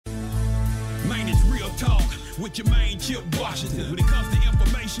Talk with your main Chip Washington. When it comes to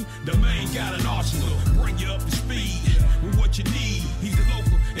information, the main got an arsenal. Bring you up to speed with what you need. He's a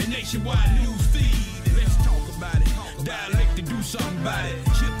local and nationwide news feed. Let's talk about it. Dialect to do something about it.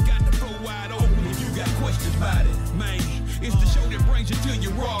 Chip got the flow wide open if you got questions about it. Man, it's the show that brings you to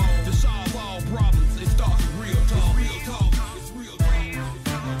your raw. To solve all problems, it starts with Real Talk. Real Talk. It's Real Talk.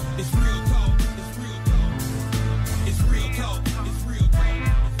 It's Real Talk. It's Real Talk. It's Real Talk.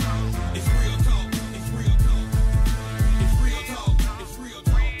 It's Real Talk. It's Real Talk. It's Real Talk. It's Real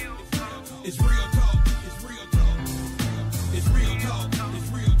Talk. It's Real Talk. It's Real Talk. It's Real Talk. It's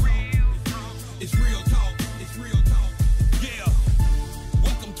Real Talk. It's Real Talk. It's Real Talk. It's Real Talk. Yeah.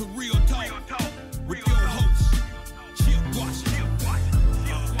 Welcome to Real Talk with your host, Chip Washington.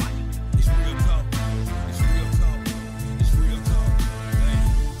 It's Real Talk. It's Real Talk. It's Real Talk.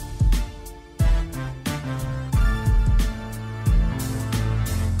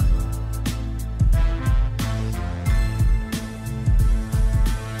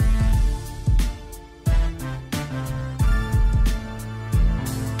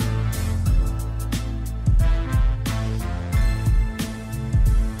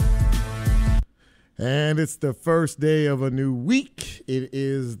 And it's the first day of a new week. It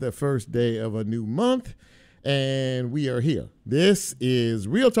is the first day of a new month, and we are here. This is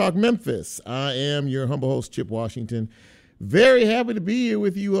Real Talk Memphis. I am your humble host, Chip Washington. Very happy to be here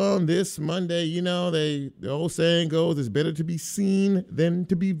with you on this Monday. You know, the old saying goes, it's better to be seen than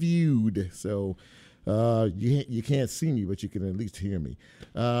to be viewed. So you can't see me, but you can at least hear me.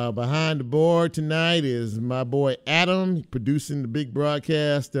 Behind the board tonight is my boy Adam, producing the big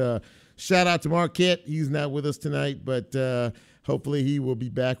broadcast. Shout out to Marquette. He's not with us tonight, but hopefully he will be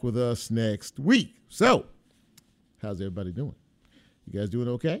back with us next week. So, how's everybody doing? You guys doing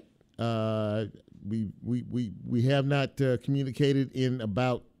okay? We have not communicated in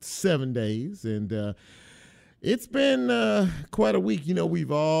about 7 days, and it's been quite a week. You know,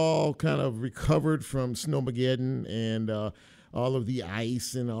 we've all kind of recovered from Snowmageddon and all of the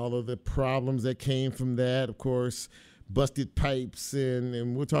ice and all of the problems that came from that, of course. Busted pipes,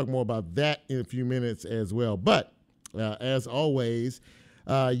 and we'll talk more about that in a few minutes as well. But as always,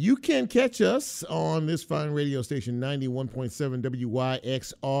 you can catch us on this fine radio station, 91.7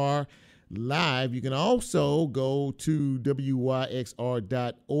 WYXR live. You can also go to WYXR.org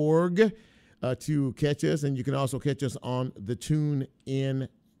to catch us, and you can also catch us on the Tunein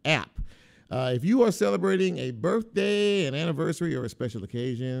app. If you are celebrating a birthday, an anniversary, or a special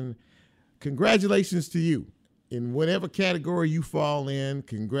occasion, congratulations to you. In whatever category you fall in,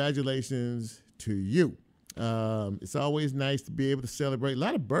 congratulations to you. It's always nice to be able to celebrate a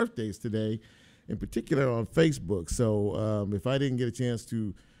lot of birthdays today, in particular on Facebook. So if I didn't get a chance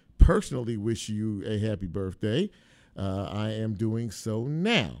to personally wish you a happy birthday, I am doing so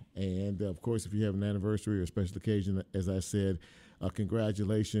now. And, of course, if you have an anniversary or a special occasion, as I said,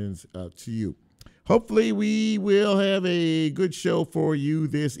 congratulations to you. Hopefully, we will have a good show for you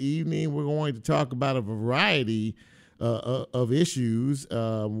this evening. We're going to talk about a variety of issues.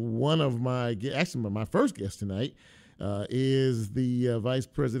 One of my first guest tonight is the Vice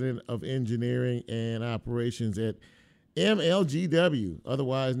President of Engineering and Operations at MLGW,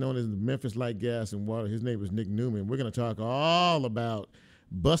 otherwise known as Memphis Light, Gas, and Water. His name is Nick Newman. We're going to talk all about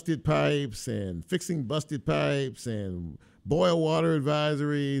busted pipes and fixing busted pipes and boil water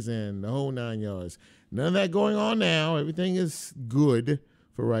advisories and the whole 9 yards. None of that going on now. Everything is good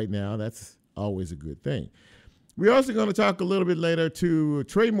for right now. That's always a good thing. We're also going to talk a little bit later to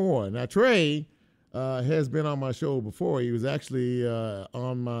Trey Moore. Now, Trey has been on my show before. He was actually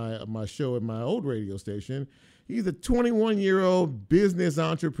on my show at my old radio station. He's a 21-year-old business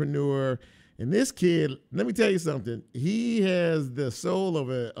entrepreneur. And this kid, let me tell you something. He has the soul of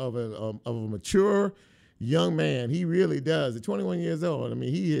a mature young man. He really does. At 21 years old, I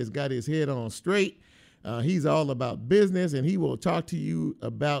mean, he has got his head on straight. He's all about business, and he will talk to you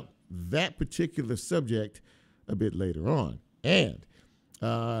about that particular subject a bit later on. And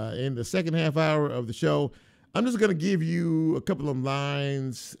in the second half hour of the show, I'm just going to give you a couple of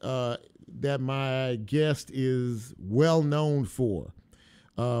lines that my guest is well known for.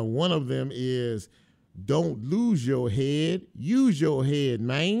 One of them is, don't lose your head, use your head,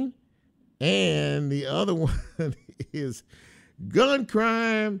 man. And the other one is gun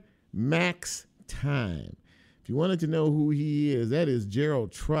crime max time. If you wanted to know who he is, that is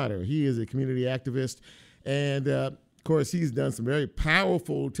Jerald Trotter. He is a community activist. And, of course, he's done some very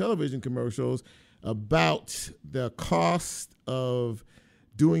powerful television commercials about the cost of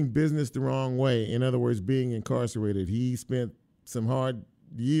doing business the wrong way. In other words, being incarcerated. He spent some hard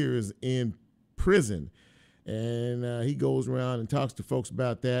years in prison. And he goes around and talks to folks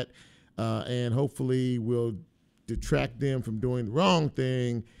about that. and hopefully will detract them from doing the wrong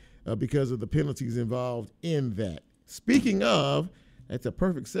thing because of the penalties involved in that. Speaking of, that's a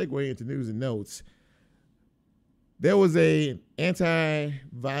perfect segue into news and notes. There was a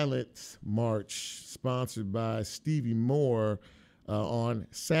anti-violence march sponsored by Stevie Moore on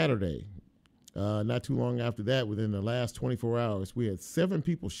Saturday. Not too long after that, within the last 24 hours, we had 7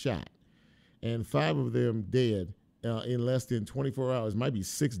 people shot and 5 of them dead in less than 24 hours. Might be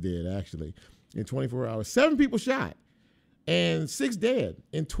 6 dead, actually, in 24 hours. 7 people shot and 6 dead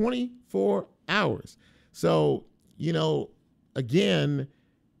in 24 hours. So, you know, again,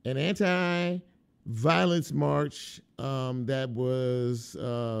 an anti-violence march that was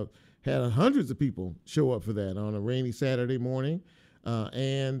had hundreds of people show up for that on a rainy Saturday morning.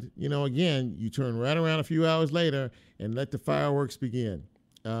 And, you know, again, you turn right around a few hours later and let the fireworks begin.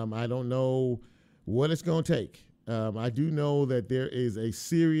 I don't know what it's going to take. I do know that there is a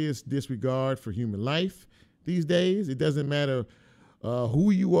serious disregard for human life these days. It doesn't matter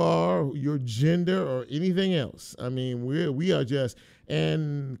who you are, your gender, or anything else. I mean, we are just,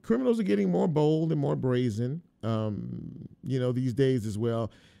 and criminals are getting more bold and more brazen, you know, these days as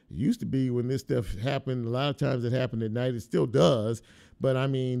well. It used to be when this stuff happened, a lot of times it happened at night. It still does. But, I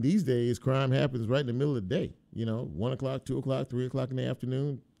mean, these days crime happens right in the middle of the day. You know, 1 o'clock, 2 o'clock, 3 o'clock in the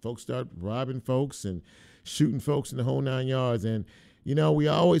afternoon. Folks start robbing folks and shooting folks in the whole 9 yards. And, you know, we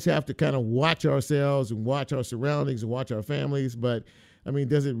always have to kind of watch ourselves and watch our surroundings and watch our families. But, I mean,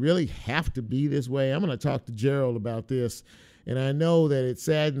 does it really have to be this way? I'm going to talk to Jerald about this. And I know that it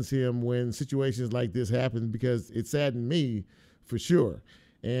saddens him when situations like this happen because it saddened me for sure.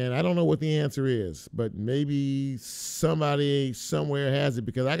 And I don't know what the answer is, but maybe somebody somewhere has it,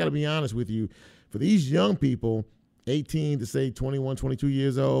 because I got to be honest with you, for these young people, 18 to say 21, 22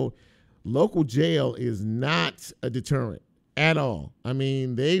 years old, local jail is not a deterrent at all. I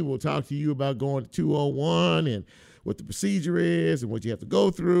mean, they will talk to you about going to 201 and what the procedure is and what you have to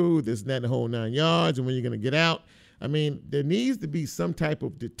go through, this and that, and the whole 9 yards, and when you're going to get out. I mean, there needs to be some type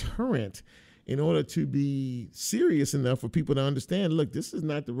of deterrent in order to be serious enough for people to understand, look, this is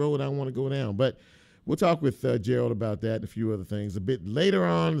not the road I want to go down. But we'll talk with Jerald about that and a few other things a bit later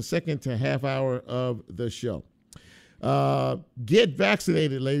on, the second to half hour of the show. Get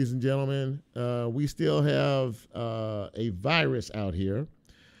vaccinated, ladies and gentlemen. We still have a virus out here.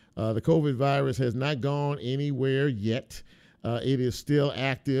 The COVID virus has not gone anywhere yet. It is still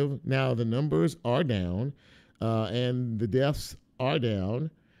active. Now, the numbers are down, and the deaths are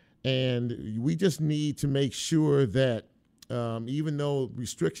down. And we just need to make sure that even though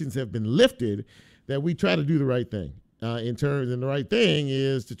restrictions have been lifted, that we try to do the right thing. And the right thing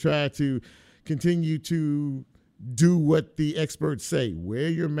is to try to continue to do what the experts say. Wear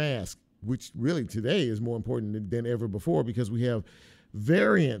your mask, which really today is more important than ever before, because we have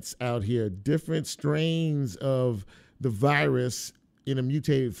variants out here, different strains of the virus in a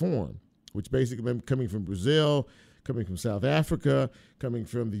mutated form, which basically been coming from Brazil, coming from South Africa, coming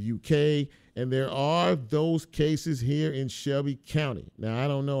from the UK, and there are those cases here in Shelby County. Now, I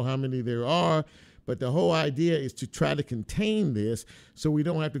don't know how many there are, but the whole idea is to try to contain this so we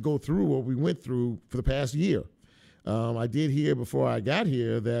don't have to go through what we went through for the past year. I did hear before I got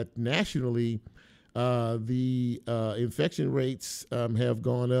here that nationally the infection rates have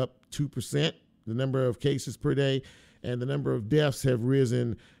gone up 2%, the number of cases per day, and the number of deaths have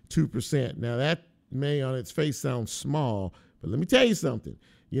risen 2%. Now, that may on its face sound small, but let me tell you something.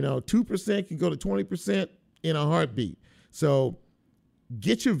 You know, 2% can go to 20% in a heartbeat. So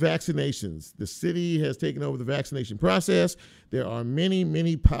get your vaccinations. The city has taken over the vaccination process. There are many,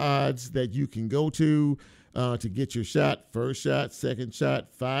 many pods that you can go to get your shot, first shot, second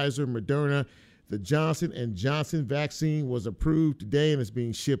shot, Pfizer, Moderna. The Johnson & Johnson vaccine was approved today and is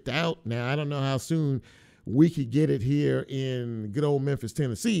being shipped out. Now, I don't know how soon we could get it here in good old Memphis,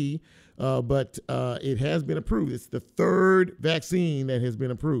 Tennessee, but it has been approved. It's the third vaccine that has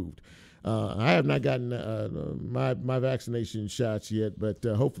been approved. I have not gotten my vaccination shots yet, but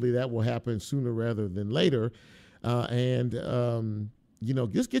hopefully that will happen sooner rather than later. You know,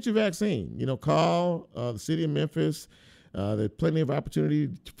 just get your vaccine. You know, call the city of Memphis. There's plenty of opportunity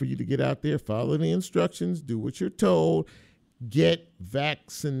for you to get out there, follow the instructions, do what you're told. Get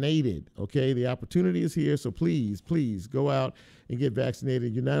vaccinated, okay? The opportunity is here, so please, please go out and get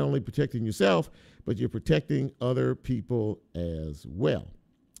vaccinated. You're not only protecting yourself, but you're protecting other people as well.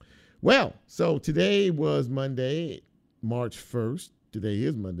 Well, so today was Monday, March 1st. Today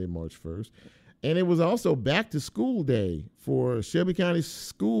is Monday, March 1st. And it was also back to school day for Shelby County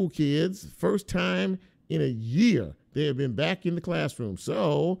school kids. First time in a year they have been back in the classroom.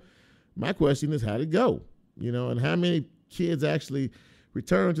 So my question is, how'd it go? You know, and how many kids actually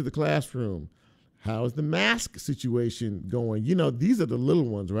return to the classroom. How's the mask situation going? You know, these are the little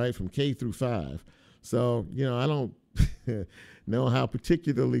ones, right, from K through 5. So, you know, I don't know how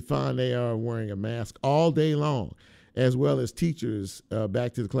particularly fond they are of wearing a mask all day long, as well as teachers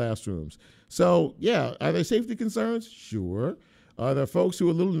back to the classrooms. So, yeah, are there safety concerns? Sure. Are there folks who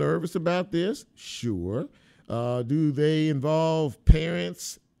are a little nervous about this? Sure. Do they involve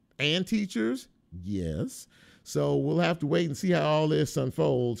parents and teachers? Yes. So we'll have to wait and see how all this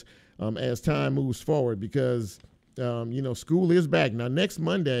unfolds as time moves forward because, you know, school is back. Now, next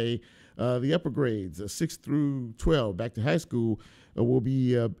Monday, the upper grades, 6 through 12, back to high school, will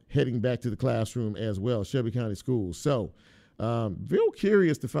be heading back to the classroom as well, Shelby County Schools. So real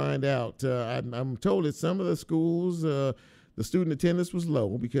curious to find out. I'm told that some of the schools, the student attendance was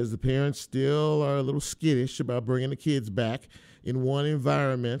low because the parents still are a little skittish about bringing the kids back in one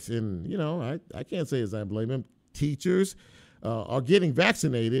environment. And, you know, I can't say as I blame them. Teachers are getting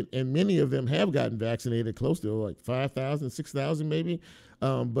vaccinated, and many of them have gotten vaccinated, close to like 5,000, 6,000 maybe.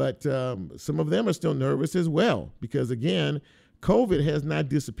 But some of them are still nervous as well because, again, COVID has not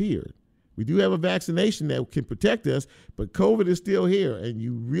disappeared. We do have a vaccination that can protect us, but COVID is still here, and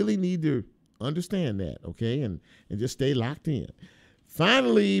you really need to understand that, okay, and just stay locked in.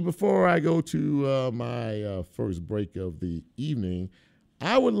 Finally, before I go to my first break of the evening,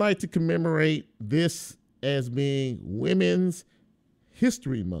 I would like to commemorate this as being Women's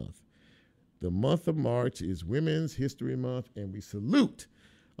History Month. The month of March is Women's History Month, and we salute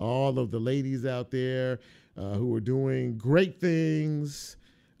all of the ladies out there who are doing great things,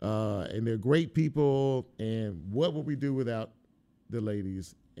 and they're great people. And what would we do without the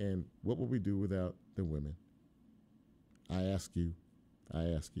ladies, and what would we do without the women? I ask you.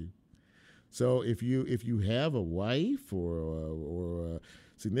 So if you have a wife or a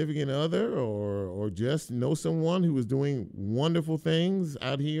significant other or just know someone who is doing wonderful things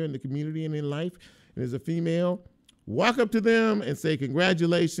out here in the community and in life and is a female, walk up to them and say,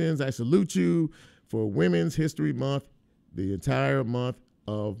 congratulations, I salute you for Women's History Month, the entire month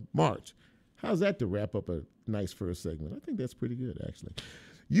of March. How's that to wrap up a nice first segment? I think that's pretty good, actually.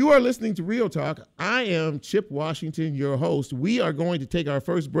 You are listening to Real Talk. I am Chip Washington, your host. We are going to take our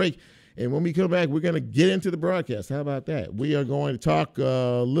first break. And when we come back, we're going to get into the broadcast. How about that? We are going to talk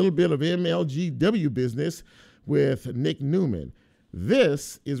a little bit of MLGW business with Nick Newman.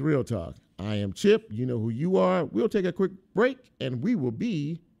 This is Real Talk. I am Chip. You know who you are. We'll take a quick break, and we will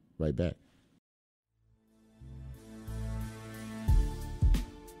be right back.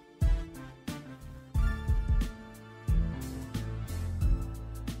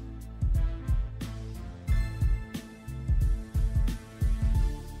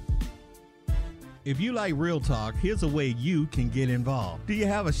 If you like Real Talk, here's a way you can get involved. Do you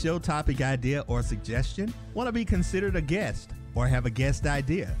have a show topic idea or suggestion? Want to be considered a guest or have a guest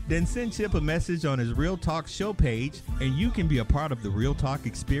idea? Then send Chip a message on his Real Talk show page and you can be a part of the Real Talk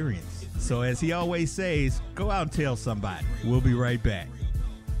experience. So as he always says, go out and tell somebody. We'll be right back.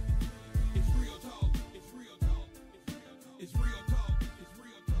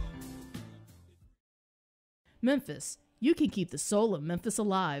 Memphis. You can keep the soul of Memphis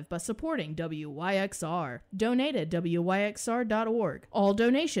alive by supporting WYXR. Donate at WYXR.org. All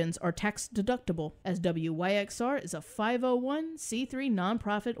donations are tax deductible, as WYXR is a 501c3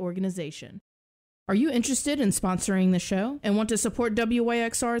 nonprofit organization. Are you interested in sponsoring the show and want to support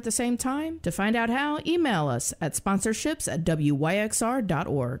WYXR at the same time? To find out how, email us at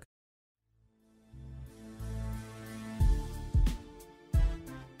sponsorships@WYXR.org.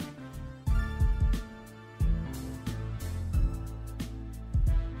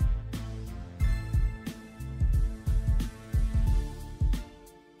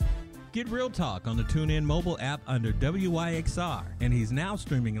 Get Real Talk on the Tunein mobile app under WYXR, and he's now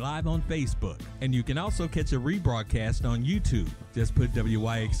streaming live on Facebook. And you can also catch a rebroadcast on YouTube. Just put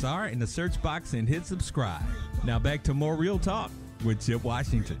WYXR in the search box and hit subscribe. Now back to more Real Talk with Chip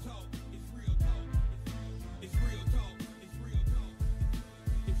Washington.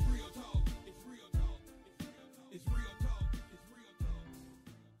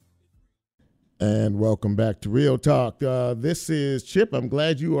 And welcome back to Real Talk. This is Chip. I'm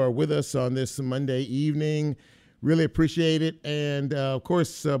glad you are with us on this Monday evening. Really appreciate it. And, of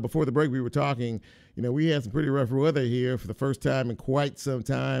course, before the break, we were talking, you know, we had some pretty rough weather here for the first time in quite some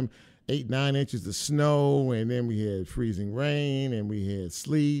time, 8-9 inches of snow, and then we had freezing rain, and we had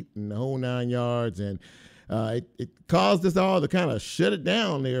sleet and the whole 9 yards. And it caused us all to kind of shut it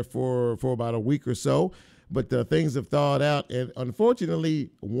down there for about a week or so. But things have thawed out. And unfortunately,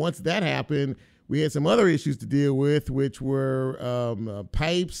 once that happened, we had some other issues to deal with, which were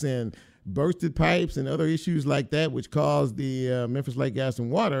pipes and bursted pipes and other issues like that, which caused the Memphis Light Gas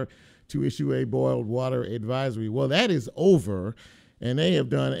and Water to issue a boiled water advisory. Well, that is over, and they have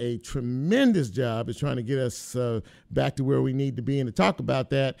done a tremendous job of trying to get us back to where we need to be. And to talk about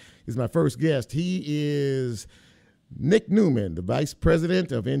that is my first guest. He is Nick Newman, the Vice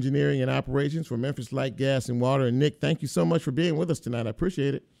President of Engineering and Operations for Memphis Light Gas and Water. And Nick, thank you so much for being with us tonight. I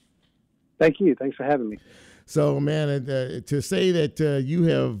appreciate it. Thank you. Thanks for having me. So, man, to say that you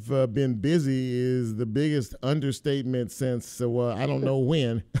have been busy is the biggest understatement since, I don't know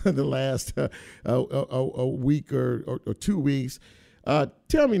when, the last a week or 2 weeks.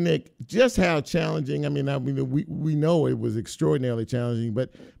 Tell me, Nick, just how challenging, I mean, we know it was extraordinarily challenging,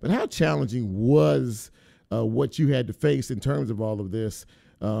 but how challenging was what you had to face in terms of all of this,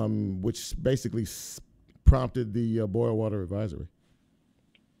 which basically prompted the boil water advisory?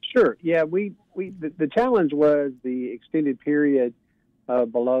 Sure. Yeah, the challenge was the extended period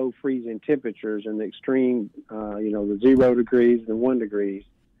of below freezing temperatures and the extreme, the 0 degrees and 1 degrees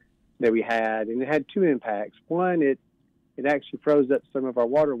that we had. And it had two impacts. One, it actually froze up some of our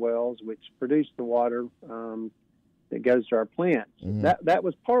water wells, which produced the water that goes to our plants. Mm-hmm. That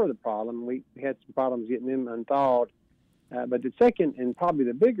was part of the problem. We had some problems getting them unthawed. But the second and probably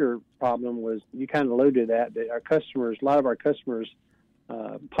the bigger problem was, you kind of alluded to that our customers, a lot of our customers,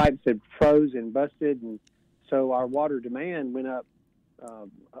 pipes had froze and busted, and so our water demand went up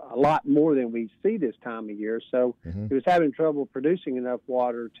a lot more than we see this time of year. So it was having trouble producing enough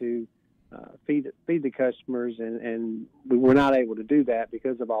water to feed the customers, and we were not able to do that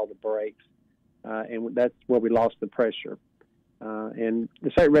because of all the breaks, and that's where we lost the pressure. And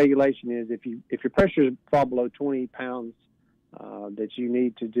the state regulation is if your pressures fall below 20 pounds, that you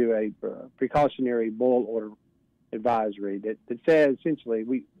need to do a precautionary boil order advisory that says essentially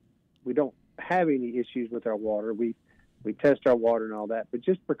we don't have any issues with our water. We test our water and all that, but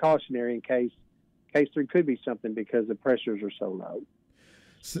just precautionary in case there could be something because the pressures are so low.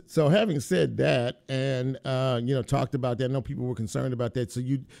 So having said that, and talked about that, I know people were concerned about that. So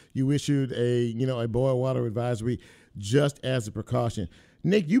you issued a boil water advisory just as a precaution.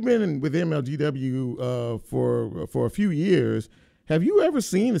 Nick, you've been with MLGW for a few years. Have you ever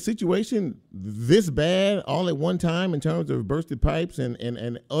seen a situation this bad all at one time in terms of bursted pipes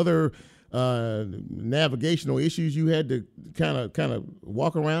and other navigational issues you had to kind of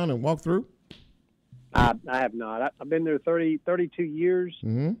walk around and walk through? I have not. I've been there 32 years,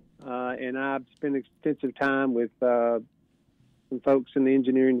 and I've spent extensive time with some folks in the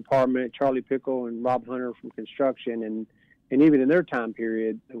engineering department, Charlie Pickle and Rob Hunter from construction, and even in their time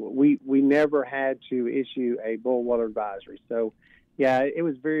period, we never had to issue a boil water advisory. So, yeah, it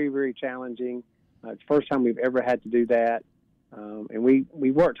was very, very challenging. It's the first time we've ever had to do that. And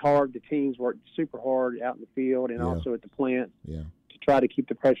we worked hard. The teams worked super hard out in the field and also at the plant to try to keep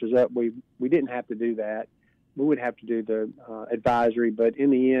the pressures up. We didn't have to do that. We would have to do the advisory. But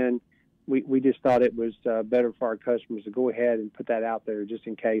in the end, we just thought it was better for our customers to go ahead and put that out there just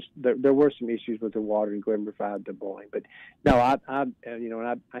in case there were some issues with the water and go ahead and provide the boiling. But no, I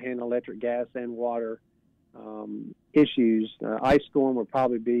handle electric, gas, and water issues. Ice storm would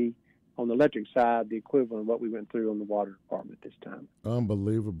probably be on the electric side the equivalent of what we went through on the water department this time.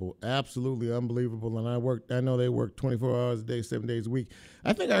 Unbelievable, absolutely unbelievable. And I know they work 24 hours a day, 7 days a week.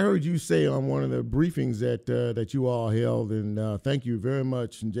 I think I heard you say on one of the briefings that you all held, and thank you very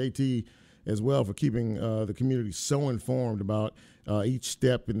much, and JT as well, for keeping the community so informed about each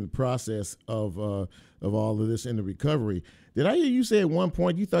step in the process of all of this in the recovery. Did I hear you say at one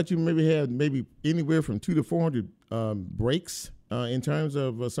point you thought you had anywhere from 200 to 400 breaks in terms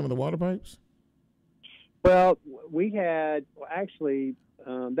of some of the water pipes? Well, we had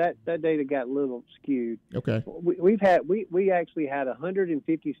that data got a little skewed. Okay. We actually had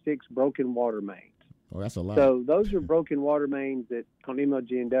 156 broken water mains. Oh, that's a lot. So those are broken water mains that on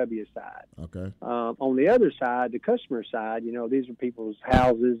MLG&W side. Okay. On the other side, the customer side, these are people's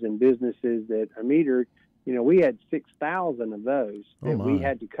houses and businesses that are metered. We had 6,000 of those that we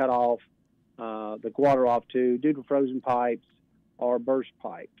had to cut off the water off to due to frozen pipes or burst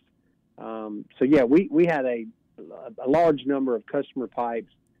pipes. We had a large number of customer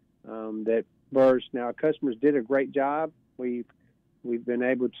pipes that burst. Now, our customers did a great job. We've been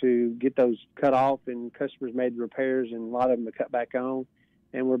able to get those cut off, and customers made the repairs, and a lot of them are cut back on.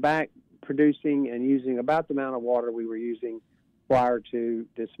 And we're back producing and using about the amount of water we were using prior to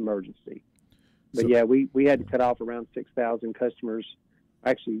this emergency. But we had to cut off around 6,000 customers.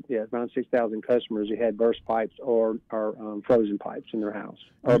 Actually, around 6,000 customers who had burst pipes or frozen pipes in their house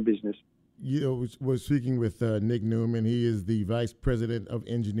or business. We're speaking with Nick Newman. He is the Vice President of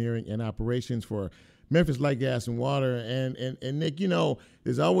Engineering and Operations for Memphis Light, Gas, and Water. And Nick,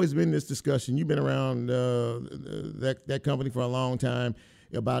 there's always been this discussion. You've been around that company for a long time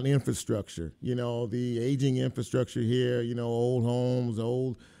about infrastructure, the aging infrastructure here, old homes,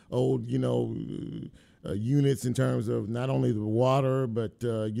 old units in terms of not only the water, but,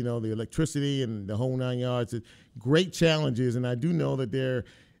 the electricity and the whole 9 yards. Great challenges. And I do know that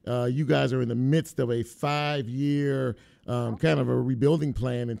you guys are in the midst of a 5-year kind of a rebuilding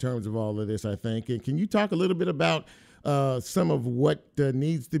plan in terms of all of this, I think. And can you talk a little bit about some of what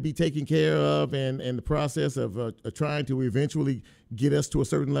needs to be taken care of and the process of trying to eventually get us to a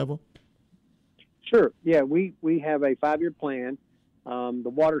certain level? Sure. Yeah, we have a 5-year plan. The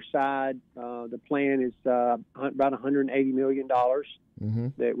water side, the plan is about $180 million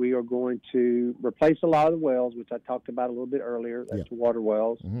that we are going to replace a lot of the wells, which I talked about a little bit earlier. That's the water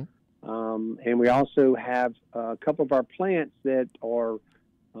wells. And we also have a couple of our plants that are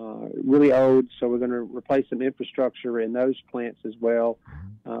really old, so we're going to replace some infrastructure in those plants as well.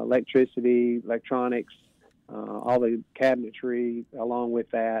 Electricity, electronics, all the cabinetry along with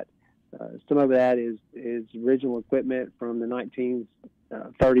that. Some of that is original equipment from the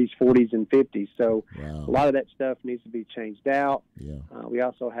 1930s, 40s, and 50s. So a lot of that stuff needs to be changed out. We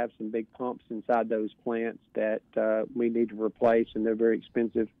also have some big pumps inside those plants that we need to replace, and they're very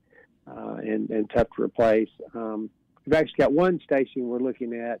expensive and tough to replace. We've actually got one station we're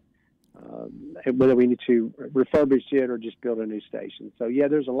looking at whether we need to refurbish it or just build a new station. So, yeah,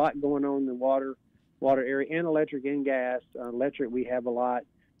 there's a lot going on in the water area, and electric and gas. Electric, we have a lot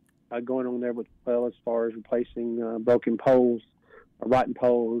going on there as far as replacing broken poles, rotten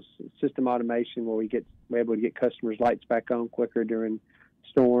poles, system automation where we're able to get customers' lights back on quicker during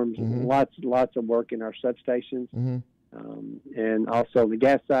storms. Lots of work in our substations, and also the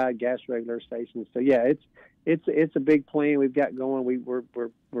gas side, gas regulator stations. So yeah, it's a big plan we've got going.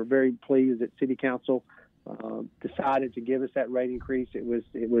 We're very pleased that City Council decided to give us that rate increase. It was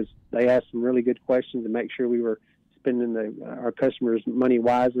they asked some really good questions to make sure we were spending our customers' money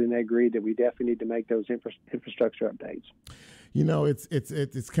wisely, and they agreed that we definitely need to make those infrastructure updates.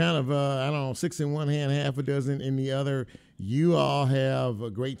 It's kind of I don't know, 6 in one hand, half a dozen in the other. You all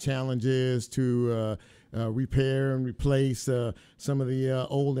have great challenges to repair and replace some of the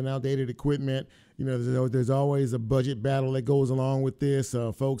old and outdated equipment. There's always a budget battle that goes along with this.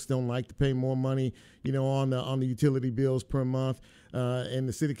 Folks don't like to pay more money, on the utility bills per month. And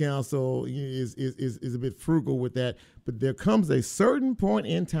the city council is a bit frugal with that. But there comes a certain point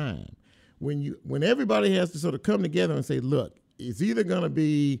in time when everybody has to sort of come together and say, look, it's either going to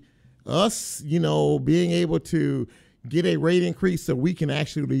be us, being able to get a rate increase so we can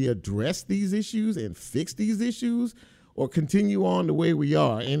actually address these issues and fix these issues, or continue on the way we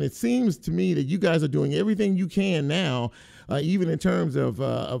are. And it seems to me that you guys are doing everything you can now, even in terms of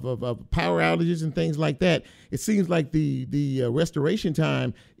power outages and things like that. It seems like the restoration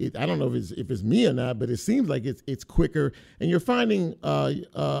time, I don't know if it's me or not, but it seems like it's quicker, and you're finding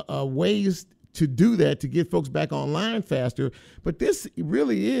ways to do that to get folks back online faster. But this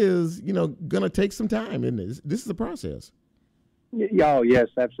really is, going to take some time, isn't it? This is a process. Oh, yes,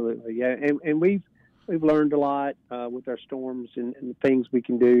 absolutely. Yeah, and we've learned a lot with our storms and the things we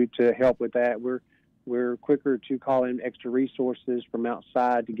can do to help with that. We're quicker to call in extra resources from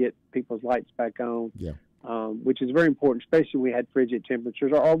outside to get people's lights back on, which is very important, especially when we had frigid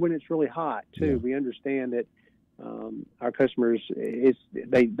temperatures or when it's really hot, too. Yeah. We understand that our customers,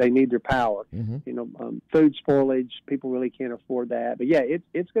 they need their power. Food spoilage, people really can't afford that. But, yeah,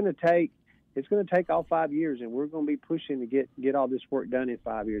 it's going to take all 5 years, and we're going to be pushing to get all this work done in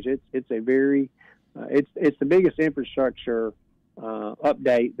 5 years. It's a very it's the biggest infrastructure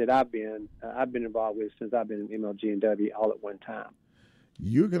update that I've been involved with since I've been in MLG&W all at one time.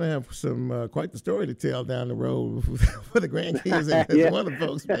 You're going to have some quite the story to tell down the road for the grandkids and some other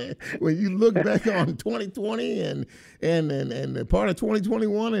folks, man. When you look back on 2020 and part of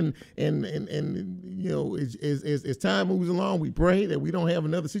 2021 and as time moves along, we pray that we don't have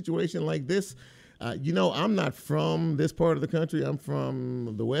another situation like this. I'm not from this part of the country. I'm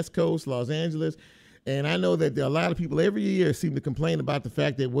from the West Coast, Los Angeles. And I know that there are a lot of people every year seem to complain about the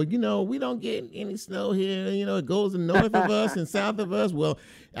fact that, we don't get any snow here. It goes north of us and south of us. Well,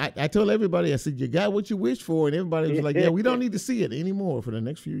 I told everybody, I said, you got what you wished for. And everybody was like, we don't need to see it anymore for the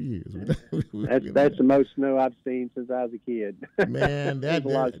next few years. That's the most snow I've seen since I was a kid. Man, that's a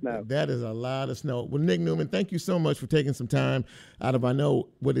lot of snow. That is a lot of snow. Well, Nick Newman, thank you so much for taking some time out of, I know,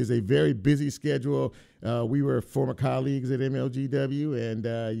 what is a very busy schedule. We were former colleagues at MLGW,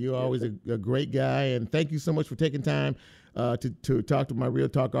 and you're always a great guy. And thank you so much for taking time to talk to my Real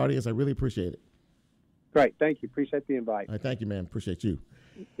Talk audience. I really appreciate it. Great. Thank you. Appreciate the invite. All right, thank you, man. Appreciate you.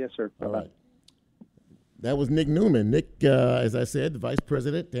 Yes, sir. Bye-bye. All right. That was Nick Newman. Nick, as I said, the Vice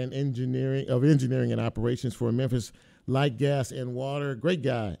President and Engineering and Operations for Memphis Light, Gas, and Water. Great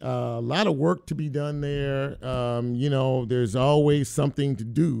guy. A lot of work to be done there. There's always something to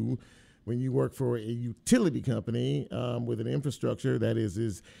do when you work for a utility company with an infrastructure that is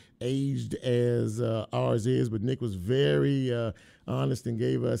as aged as ours is. But Nick was very honest and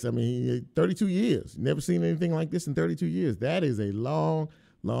gave us, 32 years. Never seen anything like this in 32 years. That is a long,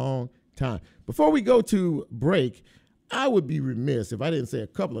 long time. Before we go to break, I would be remiss if I didn't say a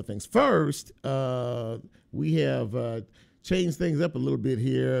couple of things. First, we have changed things up a little bit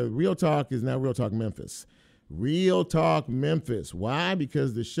here. Real Talk is now Real Talk Memphis. Real Talk Memphis. Why?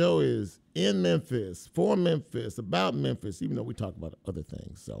 Because the show is in Memphis, for Memphis, about Memphis, even though we talk about other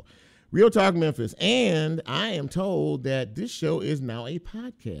things. So Real Talk Memphis. And I am told that this show is now a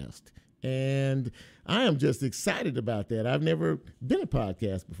podcast. And I am just excited about that. I've never been a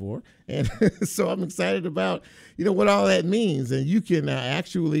podcast before. And so I'm excited about, what all that means. And you can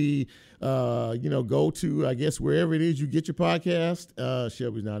actually, go to, I guess, wherever it is you get your podcast.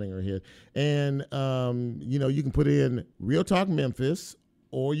 Shelby's nodding her head. And, you can put in Real Talk Memphis,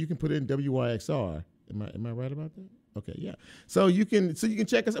 or you can put in WYXR. Am I right about that? Okay, yeah. So you can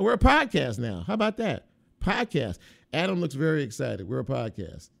check us out. We're a podcast now. How about that? Podcast. Adam looks very excited. We're a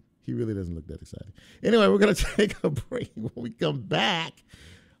podcast. He really doesn't look that excited. Anyway, we're going to take a break. When we come back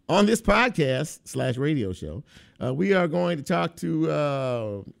on this podcast / radio show, we are going to talk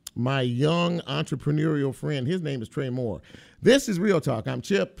to my young entrepreneurial friend. His name is Trey Moore. This is Real Talk. I'm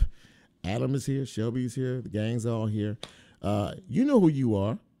Chip. Adam is here. Shelby's here. The gang's all here. You know who you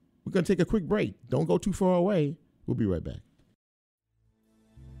are. We're going to take a quick break. Don't go too far away. We'll be right back.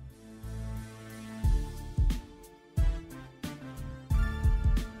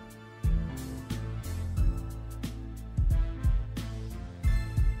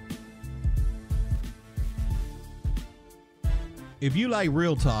 If you like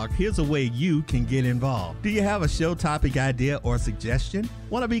Real Talk, here's a way you can get involved. Do you have a show topic idea or suggestion?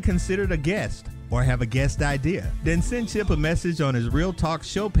 Want to be considered a guest or have a guest idea? Then send Chip a message on his Real Talk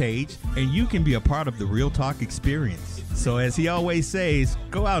show page and you can be a part of the Real Talk experience. So as he always says,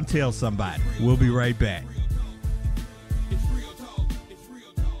 go out and tell somebody. We'll be right back.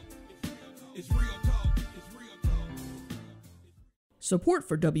 Support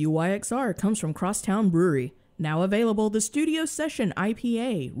for WYXR comes from Crosstown Brewery. Now available, the Studio Session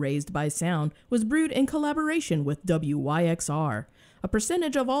IPA, Raised by Sound, was brewed in collaboration with WYXR. A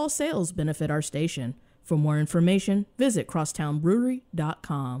percentage of all sales benefit our station. For more information, visit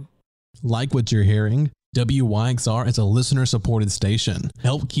crosstownbrewery.com. Like what you're hearing? WYXR is a listener-supported station.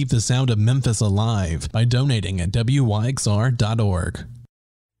 Help keep the sound of Memphis alive by donating at WYXR.org.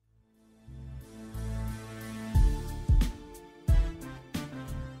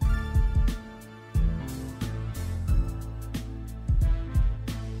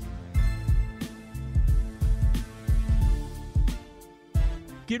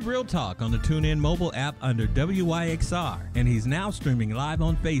 Get Real Talk on the Tunein mobile app under WYXR, and he's now streaming live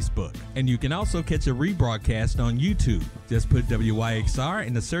on Facebook. And you can also catch a rebroadcast on YouTube. Just put WYXR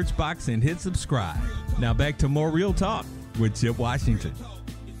in the search box and hit subscribe. Now back to more Real Talk with Chip Washington.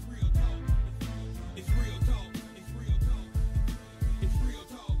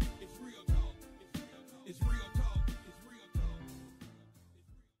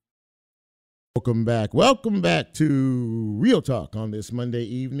 Welcome back to Real Talk on this Monday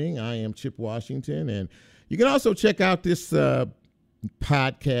evening. I am Chip Washington, and you can also check out this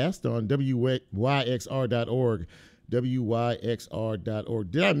podcast on WYXR.org,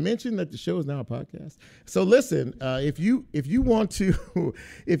 WYXR.org. Did I mention that the show is now a podcast? So listen, if you want to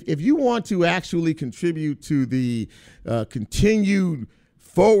if you want to actually contribute to the continued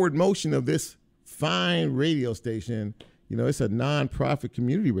forward motion of this fine radio station, it's a nonprofit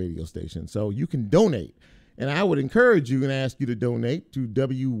community radio station, so you can donate. And I would encourage you and ask you to donate to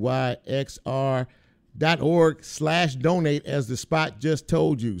WYXR.org/donate, as the spot just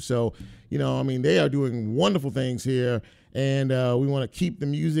told you. So, they are doing wonderful things here, and we want to keep the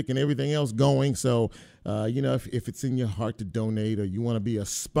music and everything else going. So, if it's in your heart to donate, or you want to be a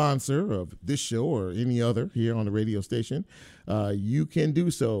sponsor of this show or any other here on the radio station, you can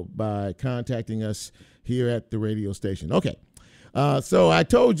do so by contacting us here at the radio station. Okay. So I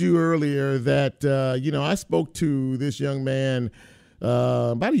told you earlier that, I spoke to this young man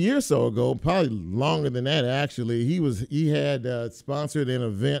about a year or so ago, probably longer than that, actually. He had sponsored an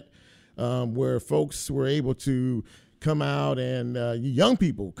event where folks were able to come out and young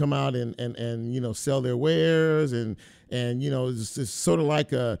people come out and sell their wares and it's sort of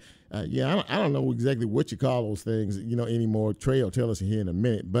like I don't know exactly what you call those things, anymore. Trey will tell us here in a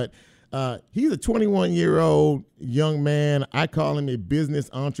minute, but He's a 21-year-old young man. I call him a business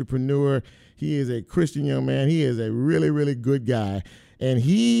entrepreneur. He is a Christian young man. He is a really, really good guy. And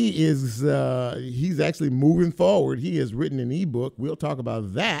he's actually moving forward. He has written an ebook. We'll talk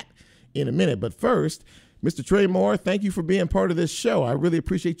about that in a minute. But first, Mr. Trey Moore, thank you for being part of this show. I really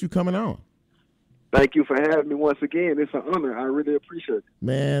appreciate you coming on. Thank you for having me once again. It's an honor. I really appreciate it.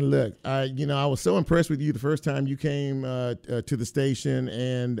 Man, look, I was so impressed with you the first time you came to the station,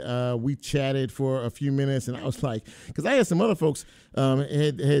 and we chatted for a few minutes, and I was like, because I had some other folks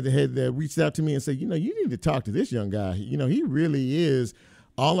had reached out to me and said, you need to talk to this young guy. He really is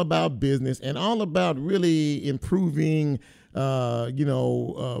all about business and all about really improving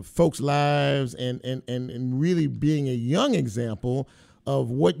folks' lives and really being a young example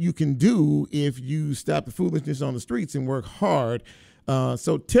of what you can do if you stop the foolishness on the streets and work hard.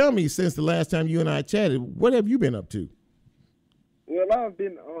 So tell me, since the last time you and I chatted, what have you been up to? Well, I've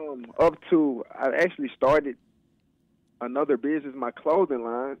been I actually started another business, my clothing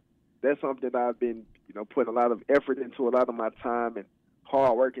line. That's something that I've been, putting a lot of effort into, a lot of my time and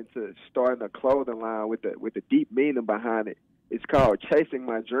hard work into starting a clothing line with a deep meaning behind it. It's called Chasing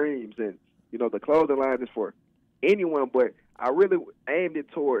My Dreams. And, the clothing line is for anyone, but I really aimed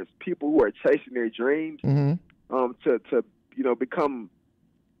it towards people who are chasing their dreams, to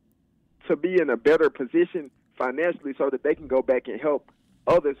be in a better position financially so that they can go back and help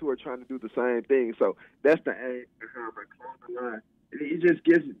others who are trying to do the same thing. So that's the aim behind my clothing line. It just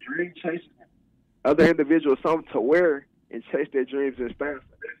gives dream chasing other individuals something to wear and chase their dreams in style.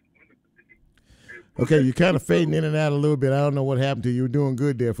 Okay, you're kind of fading in and out a little bit. I don't know what happened to you. You were doing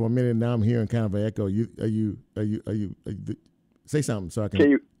good there for a minute. Now I'm hearing kind of an echo. Are you say something so I can. Can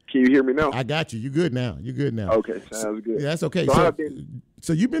you hear me now? I got you. You good now? You good now? Okay, sounds good. Yeah, that's okay.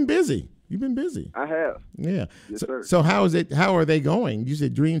 So you've been busy. You've been busy. I have. Yeah. Yes, sir. So how is it? How are they going? You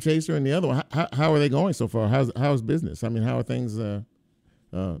said Dream Chaser and the other one. How are they going so far? How's business? I mean, how are things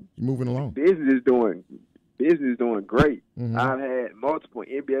moving along? Business is doing great. Mm-hmm. I've had multiple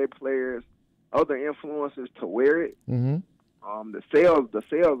NBA players, other influencers to wear it. Mm-hmm. The sales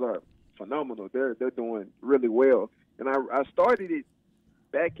are phenomenal. They're doing really well. And I started it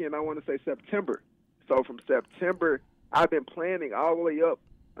back in, I want to say, September. So from September, I've been planning all the way up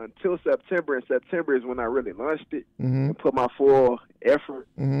until September. And September is when I really launched it and put my full effort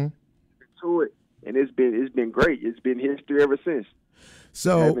into it. And it's been great. It's been history ever since.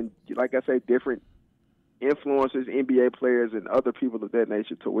 So, having, like I say, different influencers, NBA players, and other people of that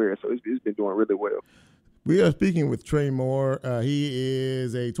nature to wear it. So it's been doing really well. We are speaking with Trey Moore. He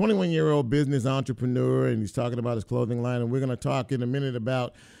is a 21-year-old business entrepreneur, and he's talking about his clothing line. And we're going to talk in a minute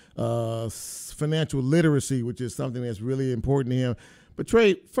about financial literacy, which is something that's really important to him. But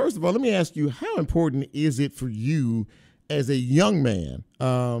Trey, first of all, let me ask you, how important is it for you as a young man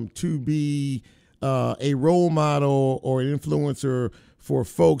to be a role model or an influencer for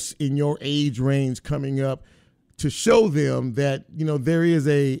folks in your age range coming up, to show them that, there is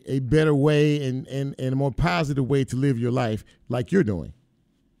a better way and a more positive way to live your life like you're doing?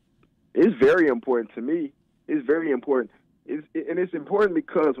 It's very important to me. It's very important. It's important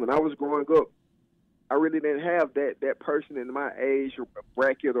because when I was growing up, I really didn't have that person in my age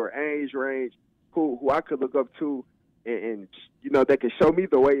bracket or age range who I could look up to and that could show me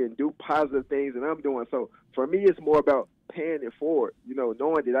the way and do positive things that I'm doing. So for me, it's more about paying it forward,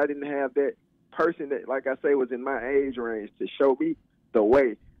 knowing that I didn't have that person that, like I say, was in my age range to show me the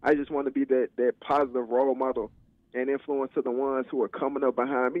way. I just want to be that positive role model and influence to the ones who are coming up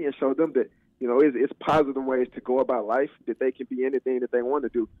behind me and show them that, it's positive ways to go about life, that they can be anything that they want to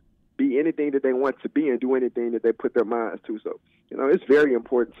do, be anything that they want to be, and do anything that they put their minds to. So, it's very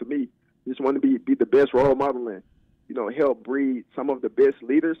important to me. I just want to be the best role model and, help breed some of the best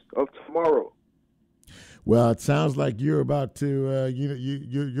leaders of tomorrow. Well, it sounds like you're about to,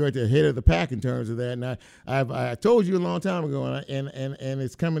 you're at the head of the pack in terms of that. And I told you a long time ago, and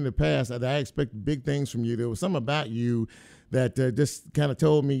it's coming to pass that I expect big things from you. There was something about you that just kind of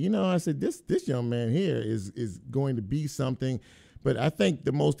told me, I said, this young man here is going to be something. But I think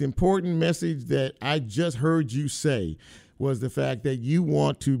the most important message that I just heard you say was the fact that you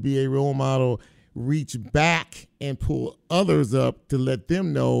want to be a role model, reach back and pull others up to let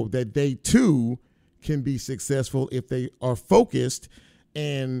them know that they too can be successful if they are focused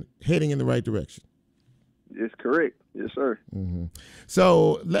and heading in the right direction. It's correct. Yes, sir. Mm-hmm.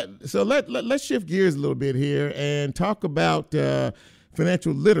 So let's shift gears a little bit here and talk about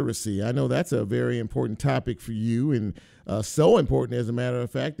financial literacy. I know that's a very important topic for you, and so important, as a matter of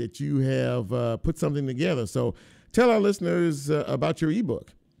fact, that you have put something together. So tell our listeners about your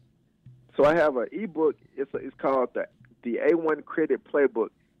ebook. So I have an ebook. It's called the A1 Credit Playbook.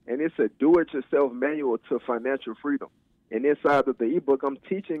 and it's a do-it-yourself manual to financial freedom. And inside of the ebook, I'm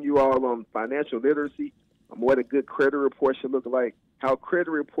teaching you all on financial literacy, what a good credit report should look like, how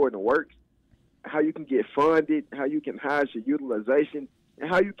credit reporting works, how you can get funded, how you can hide your utilization, and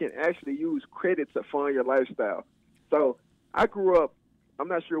how you can actually use credit to fund your lifestyle. So I grew up, I'm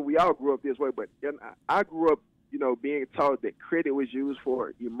not sure we all grew up this way, but I grew up, being taught that credit was used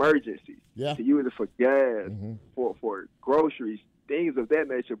for emergencies, to use it for gas, for groceries, things of that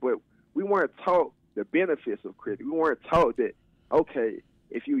nature. But we weren't taught the benefits of credit. We weren't taught that, okay,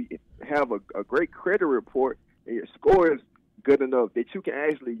 if you have a great credit report and your score is good enough, that you can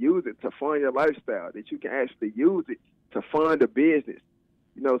actually use it to fund your lifestyle, that you can actually use it to fund a business.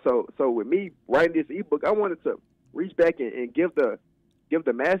 So with me writing this ebook, I wanted to reach back and give the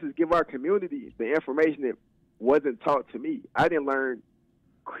masses, give our community the information that wasn't taught to me. I didn't learn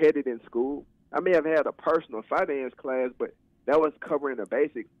credit in school. I may have had a personal finance class, but that was covering the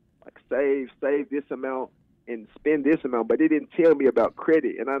basics, like save this amount and spend this amount, but it didn't tell me about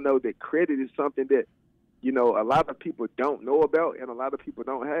credit. And I know that credit is something that, a lot of people don't know about and a lot of people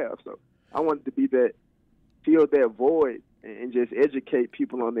don't have. So I wanted to fill that void and just educate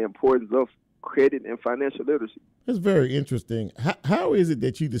people on the importance of credit and financial literacy. That's very interesting. How is it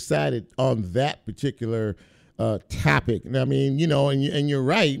that you decided on that particular topic? I mean, and you're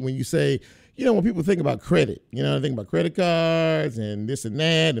right when you say, when people think about credit, they think about credit cards and this and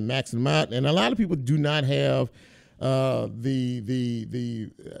that and maxing them out. And a lot of people do not have the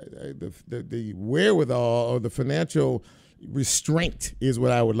wherewithal or the financial restraint is what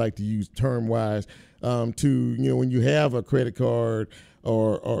I would like to use term wise to, when you have a credit card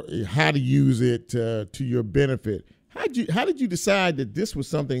or how to use it to your benefit. How did you decide that this was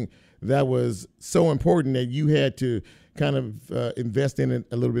something that was so important that you had to kind of invest in it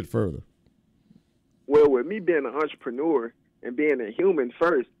a little bit further? Well, with me being an entrepreneur and being a human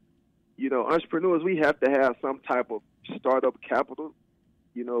first, entrepreneurs, we have to have some type of startup capital,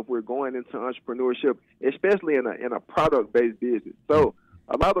 if we're going into entrepreneurship, especially in a product-based business. So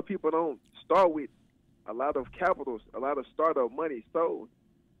a lot of people don't start with a lot of capitals, a lot of startup money. So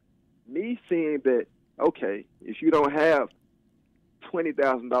me seeing that, okay, if you don't have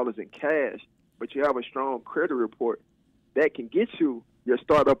 $20,000 in cash, but you have a strong credit report, that can get you your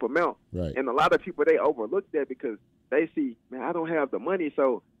startup amount. Right. And a lot of people, they overlook that because they see, man, I don't have the money,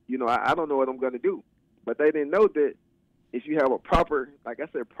 so, I don't know what I'm going to do. But they didn't know that if you have a proper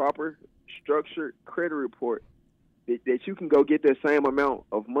structured credit report, that you can go get that same amount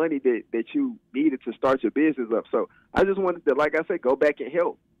of money that you needed to start your business up. So I just wanted to, like I said, go back and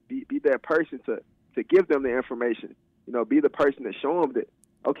help, be that person to give them the information, be the person to show them that,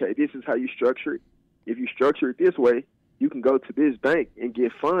 okay, this is how you structure it. If you structure it this way, you can go to this bank and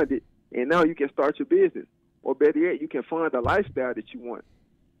get funded, and now you can start your business. Or better yet, you can fund the lifestyle that you want.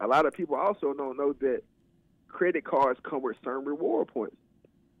 A lot of people also don't know that credit cards come with certain reward points.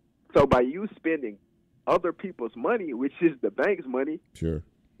 So by you spending other people's money, which is the bank's money, sure,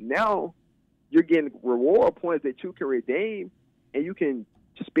 now you're getting reward points that you can redeem, and you can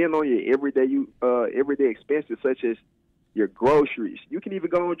spend on your everyday expenses, such as your groceries. You can even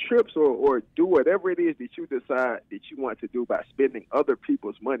go on trips or do whatever it is that you decide that you want to do by spending other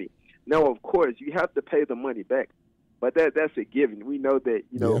people's money. Now, of course, you have to pay the money back, but that's a given. We know that,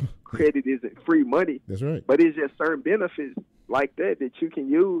 credit isn't free money. That's right. But it's just certain benefits like that you can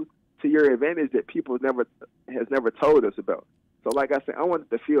use to your advantage that people has never told us about. So like I said, I wanted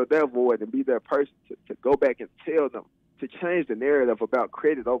to fill that void and be that person to go back and tell them, to change the narrative about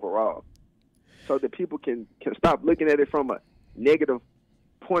credit overall, so that people can stop looking at it from a negative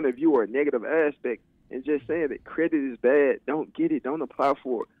point of view or a negative aspect and just saying that credit is bad, don't get it, don't apply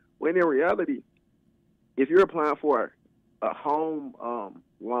for it. When in reality, if you're applying for a home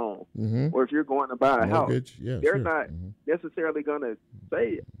loan, or if you're going to buy a mortgage, house, they're not necessarily going to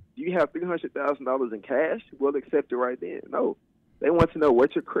say, do you have $300,000 in cash? We'll accept it right then. No, they want to know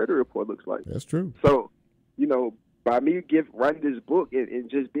what your credit report looks like. That's true. So, by me writing this book and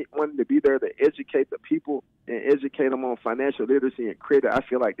just wanting to be there to educate the people and educate them on financial literacy and credit, I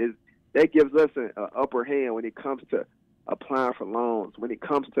feel like that gives us an upper hand when it comes to applying for loans, when it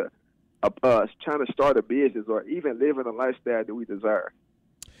comes to trying to start a business or even living a lifestyle that we desire.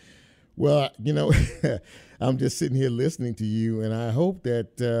 Well, I'm just sitting here listening to you, and I hope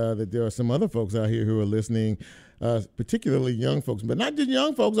that there are some other folks out here who are listening, particularly young folks, but not just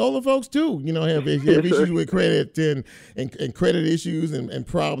young folks, older folks too, have issues with credit and credit issues and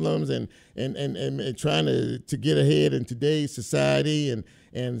problems and trying to get ahead in today's society.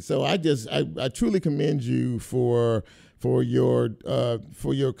 And so I truly commend you for for your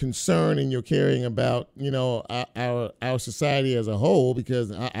concern and your caring about, our society as a whole,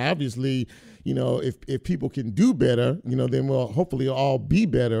 because obviously, if people can do better, then we'll hopefully all be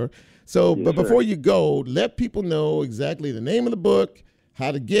better. So, Yes, but before sir. you go, let people know exactly the name of the book,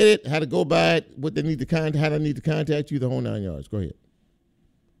 how to get it, how to go by it, what they need to how they need to contact you, the whole 9 yards. Go ahead.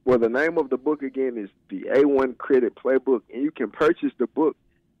 Well, the name of the book again is the A1 Credit Playbook, and you can purchase the book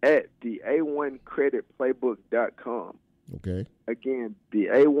at the A1CreditPlaybook.com. Okay. Again, the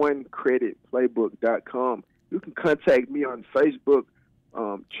A1CreditPlaybook.com. You can contact me on Facebook,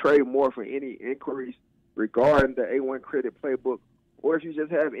 Trey Moore, for any inquiries regarding the A1 Credit Playbook, or if you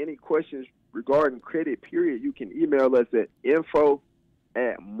just have any questions regarding credit, period, you can email us at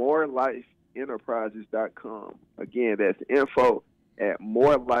info@morelifeenterprises.com. Again, that's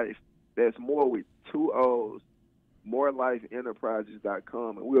info@morelife, that's more with 2 O's,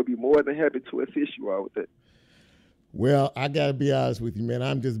 morelifeenterprises.com, and we'll be more than happy to assist you all with it. Well, I got to be honest with you, man.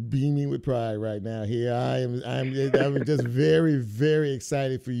 I'm just beaming with pride right now here. I'm just very, very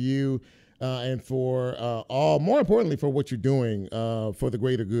excited for you and for more importantly, for what you're doing for the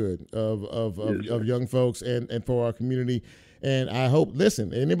greater good of young folks and for our community. And I hope,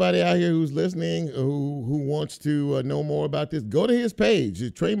 listen, anybody out here who's listening who wants to know more about this, go to his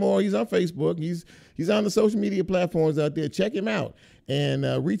page. Trey Moore, he's on Facebook. He's on the social media platforms out there. Check him out and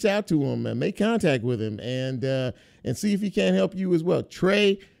reach out to him and make contact with him and see if he can help you as well.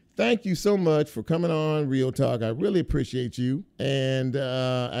 Trey, thank you so much for coming on Real Talk. I really appreciate you. And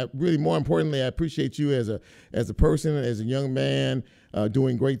more importantly, I appreciate you as a person, as a young man,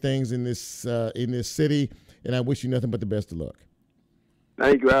 doing great things in this city. And I wish you nothing but the best of luck.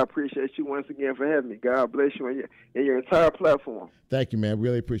 Thank you. I appreciate you once again for having me. God bless you and your entire platform. Thank you, man.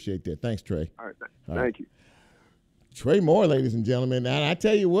 Really appreciate that. Thanks, Trey. All right. Thank you. Trey Moore, ladies and gentlemen. And I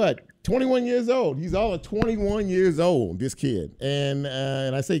tell you what, 21 years old. He's all of 21 years old, this kid. And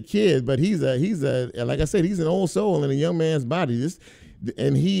I say kid, but he's like I said, he's an old soul in a young man's body.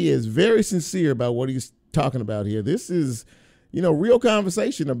 And he is very sincere about what he's talking about here. This is, real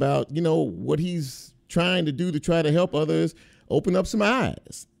conversation about, what he's trying to do to try to help others open up some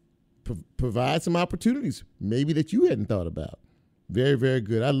eyes, provide some opportunities maybe that you hadn't thought about. Very, very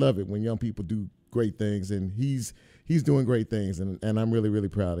good. I love it when young people do great things, and he's doing great things, and I'm really, really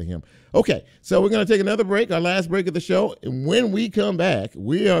proud of him. Okay, so we're going to take another break, our last break of the show, and when we come back,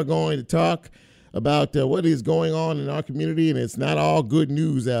 we are going to talk about what is going on in our community, and it's not all good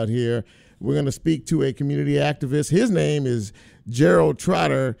news out here. We're going to speak to a community activist. His name is Jerald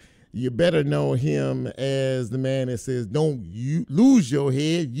Trotter. You better know him as the man that says, don't lose your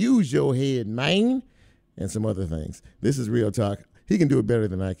head, use your head, man, and some other things. This is Real Talk. He can do it better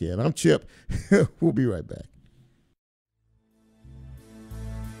than I can. I'm Chip. We'll be right back.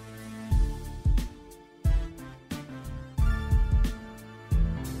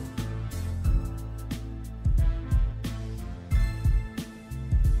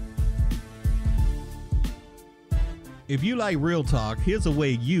 If you like Real Talk, here's a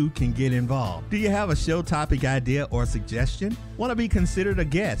way you can get involved. Do you have a show topic idea or suggestion? Want to be considered a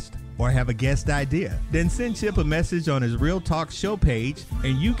guest or have a guest idea? Then send Chip a message on his Real Talk show page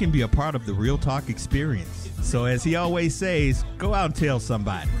and you can be a part of the Real Talk experience. So as he always says, go out and tell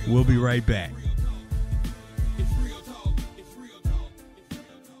somebody. We'll be right back.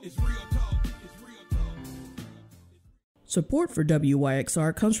 Support for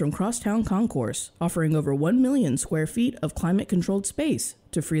WYXR comes from Crosstown Concourse, offering over 1 million square feet of climate-controlled space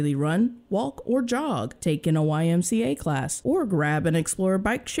to freely run, walk, or jog, take in a YMCA class, or grab and explore a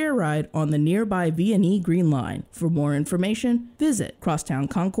bike share ride on the nearby V&E Green Line. For more information, visit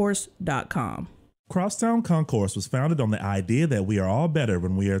crosstownconcourse.com. Crosstown Concourse was founded on the idea that we are all better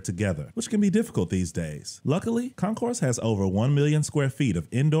when we are together, which can be difficult these days. Luckily, Concourse has over 1 million square feet of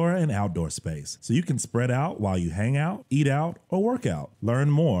indoor and outdoor space, so you can spread out while you hang out, eat out, or work out.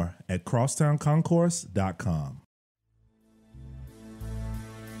 Learn more at crosstownconcourse.com.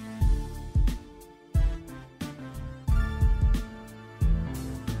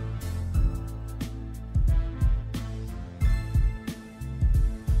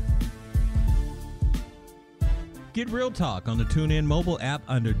 Get Real Talk on the Tunein mobile app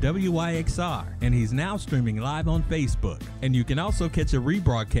under WYXR, and he's now streaming live on Facebook. And you can also catch a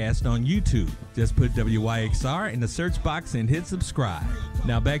rebroadcast on YouTube. Just put WYXR in the search box and hit subscribe.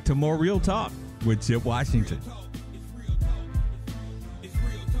 Now back to more Real Talk with Chip Washington.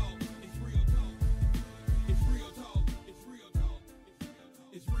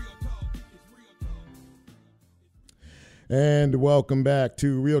 And welcome back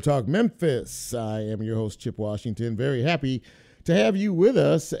to Real Talk Memphis. I am your host, Chip Washington. Very happy to have you with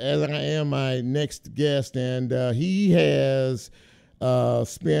us, as I am my next guest, and he has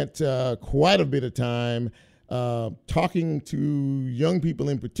spent quite a bit of time talking to young people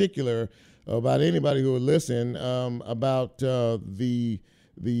in particular about anybody who will listen about the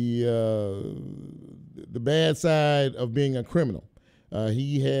bad side of being a criminal.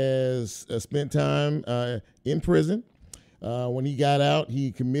 He has spent time in prison. When he got out,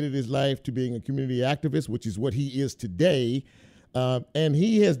 he committed his life to being a community activist, which is what he is today. And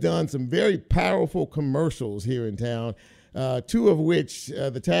he has done some very powerful commercials here in town, two of which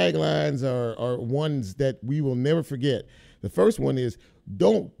the taglines are ones that we will never forget. The first one is,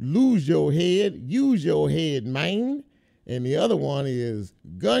 "Don't lose your head, use your head, man." And the other one is,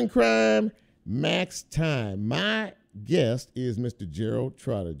 "Gun crime, max time." My guest is Mr. Jerald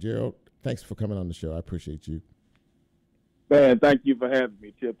Trotter. Jerald, thanks for coming on the show. I appreciate you. Man, thank you for having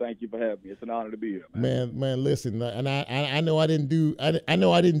me, Chip. Thank you for having me. It's an honor to be here, man. Man, listen, and I know I didn't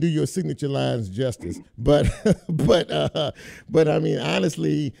do your signature lines justice, but but I mean,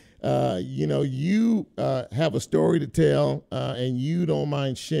 honestly, you have a story to tell, and you don't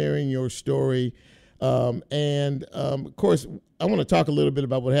mind sharing your story, and of course, I want to talk a little bit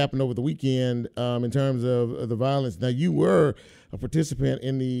about what happened over the weekend in terms of the violence. Now, you were a participant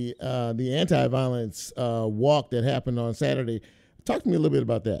in the anti-violence walk that happened on Saturday. Talk to me a little bit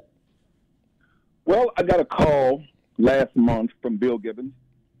about that. Well, I got a call last month from Bill Gibbons,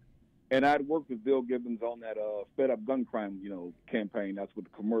 and I'd worked with Bill Gibbons on that Fed Up Gun Crime, campaign. That's what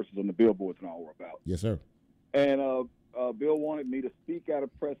the commercials on the billboards and all were about. Yes, sir. And Bill wanted me to speak at a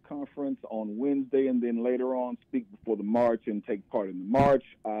press conference on Wednesday, and then later on speak before the march and take part in the march.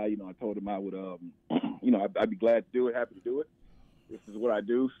 I told him I would, I'd be glad to do it, happy to do it. This is what I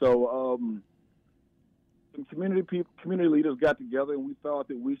do. So some community leaders got together, and we thought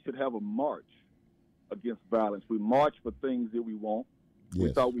that we should have a march against violence. We march for things that we want. Yes.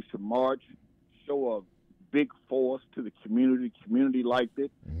 We thought we should march, show a big force to the community. Community liked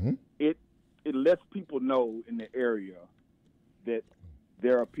it. Mm-hmm. It lets people know in the area that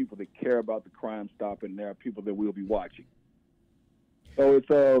there are people that care about the crime stopping. There are people that will be watching. So it's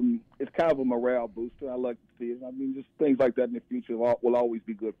kind of a morale booster. I like to see it. I mean, just things like that in the future will always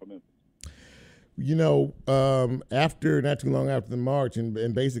be good for Memphis. After not too long after the march,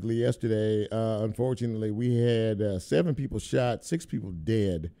 and basically yesterday, unfortunately, we had 7 people shot, 6 people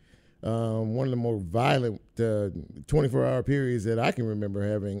dead. One of the more violent 24-hour periods that I can remember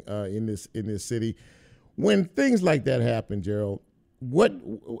having in this city. When things like that happen, Jerald,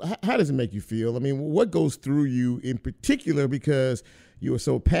 how does it make you feel? I mean, what goes through you in particular, because you are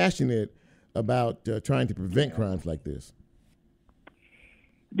so passionate about trying to prevent crimes like this?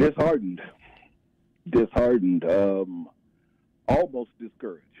 Disheartened, almost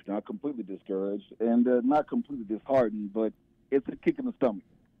discouraged, not completely discouraged, and not completely disheartened, but it's a kick in the stomach.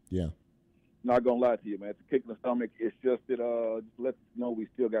 Yeah. Not gonna lie to you, man. It's a kick in the stomach. It's just that lets us know we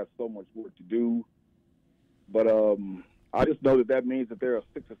still got so much work to do. But I just know that means that there are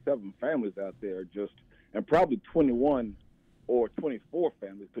 6 or 7 families out there, and probably 21 or 24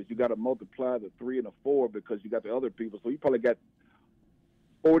 families, because you got to multiply the 3 and the 4 because you got the other people. So you probably got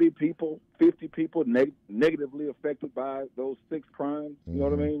 40 people, 50 people negatively affected by those 6 crimes. You know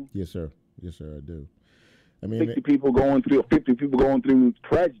what I mean? Yes, sir. Yes, sir. I do. I mean, 50 people going through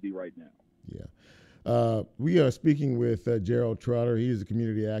tragedy right now. Yeah. We are speaking with Jerald Trotter. He is a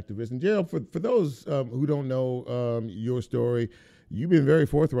community activist. And Jerald, for those who don't know your story, you've been very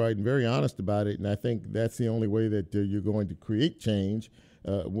forthright and very honest about it. And I think that's the only way that you're going to create change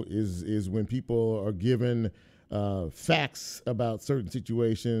is when people are given facts about certain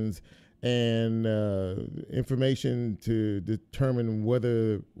situations and information to determine what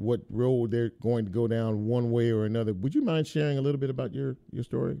road they're going to go down one way or another. Would you mind sharing a little bit about your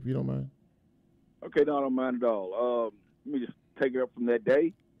story, if you don't mind? Okay, no, I don't mind at all. Let me just take it up from that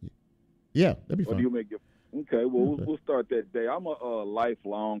day. Yeah, that'd be fine. Or do you make it? Okay, well, we'll start that day. I'm a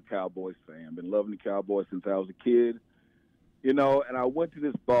lifelong Cowboys fan. Been loving the Cowboys since I was a kid. And I went to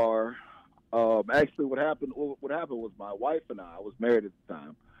this bar. Actually, what happened was my wife and I was married at the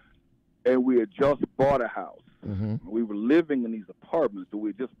time, and we had just bought a house. Mm-hmm. We were living in these apartments, so we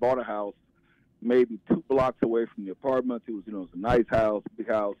had just bought a house maybe 2 blocks away from the apartments. It was, it was a nice house, big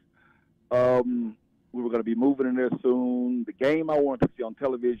house. We were going to be moving in there soon. The game I wanted to see on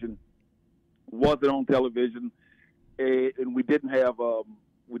television wasn't on television, and we didn't have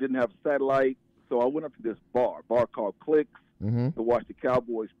satellite. So I went up to this bar called Clicks, to watch the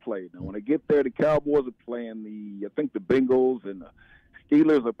Cowboys play. Now, when I get there, the Cowboys are playing the Bengals, and the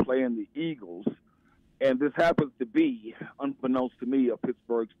Steelers are playing the Eagles. And this happens to be, unbeknownst to me, a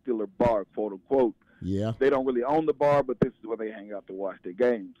Pittsburgh Steeler bar, quote unquote. Yeah. They don't really own the bar, but this is where they hang out to watch their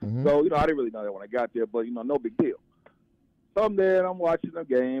games. Mhm. So, I didn't really know that when I got there, but, no big deal. So I'm there, and I'm watching the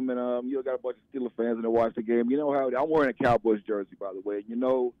game, and, got a bunch of Steelers fans in there watch the game. You know how I'm wearing a Cowboys jersey, by the way. You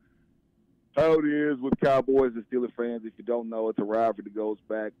know how it is with Cowboys and Steelers fans. If you don't know, it's a rivalry that goes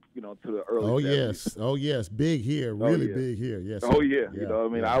back, to the early 70s. Oh, yes. Big here. Really yeah. big here. Yes. Oh, yeah. Yeah.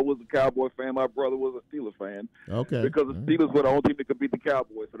 I was a Cowboy fan. My brother was a Steelers fan. Okay. Because the Steelers were the only team that could beat the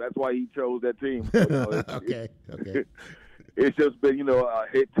Cowboys, so that's why he chose that team. So, Okay. It's just been,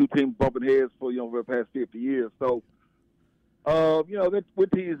 two teams bumping heads for the past 50 years. So, we're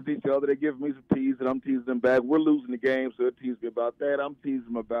teasing each other. They're giving me some tease, and I'm teasing them back. We're losing the game, so they tease me about that. I'm teasing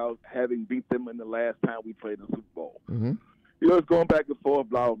them about having beat them in the last time we played in the Super Bowl. Mm-hmm. It's going back and forth,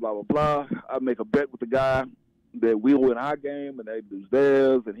 blah, blah, blah, blah, blah. I make a bet with the guy that we'll win our game, and they lose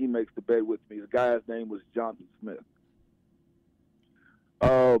theirs, and he makes the bet with me. The guy's name was Johnson Smith.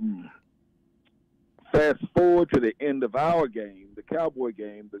 Fast forward to the end of our game, the Cowboy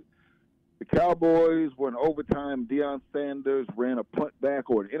game. The Cowboys were in overtime. Deion Sanders ran a punt back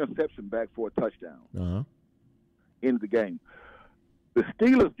or an interception back for a touchdown. End of the game. The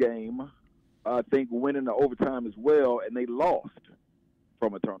Steelers game, I think, went into overtime as well, and they lost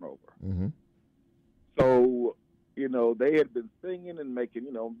from a turnover. Mm-hmm. So, they had been singing and making,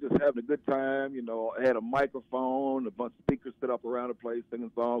 just having a good time. Had a microphone, a bunch of speakers set up around the place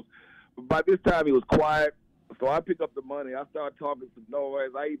singing songs. But by this time, he was quiet. So I pick up the money. I start talking some noise.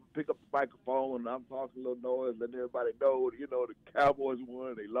 I even pick up the microphone, and I'm talking a little noise, letting everybody know, the Cowboys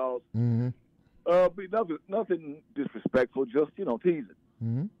won, they lost. Mm-hmm. But nothing disrespectful, just, teasing.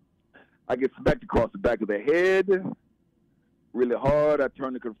 Mm-hmm. I get smacked across the back of the head really hard. I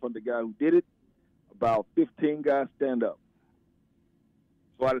turn to confront the guy who did it. About 15 guys stand up.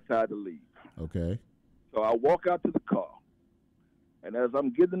 So I decide to leave. Okay. So I walk out to the car. And as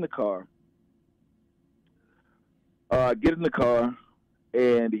I'm getting in the car,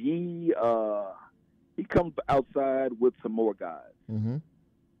 and he comes outside with some more guys. Mm-hmm.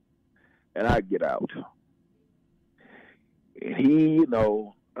 And I get out. And he,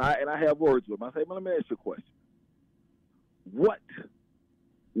 I have words with him. I say, well, let me ask you a question. What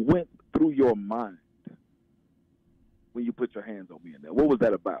went through your mind when you put your hands on me in there? What was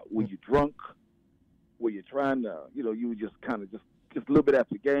that about? Were you drunk? Were you trying to, you were just kind of just a little bit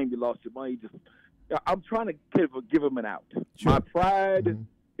after the game, you lost your money, I'm trying to give him an out. Sure. My pride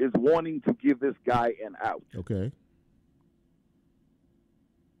is wanting to give this guy an out. Okay.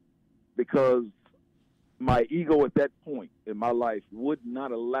 Because my ego at that point in my life would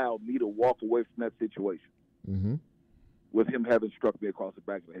not allow me to walk away from that situation Mm-hmm. with him having struck me across the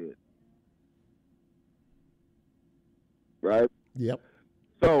back of the head. Right? Yep.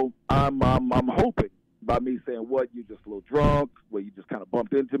 So I'm hoping by me saying, what, you just a little drunk, well, you just kind of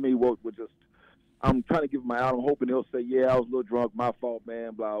bumped into me, I'm trying to give him my out. I'm hoping he'll say, yeah, I was a little drunk, my fault,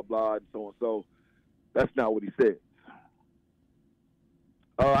 man, blah, blah, and so on. So that's not what he said.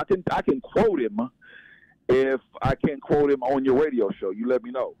 I can quote him. If I can't quote him on your radio show, you let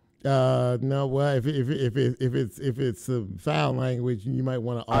me know. No, well, if it's foul language, you might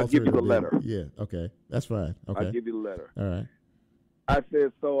want to alter. I'll give you the letter. Yeah, okay, that's fine. Okay, I'll give you the letter. All right. I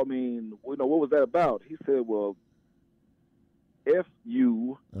said, so what was that about? He said, well,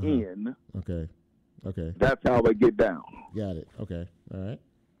 F-U-N. Okay. That's how I get down. Got it. Okay. All right.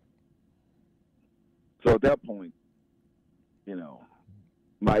 So at that point,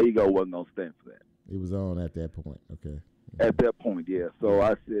 my ego wasn't going to stand for that. It was on at that point. Okay. At that point, yeah. So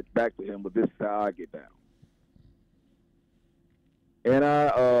I said back to him, but this is how I get down. And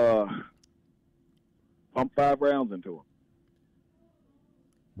I pumped 5 rounds into him.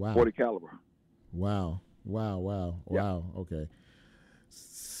 Wow. 40 caliber. Wow. Yeah. Okay.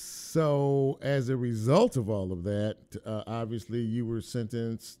 So as a result of all of that, obviously you were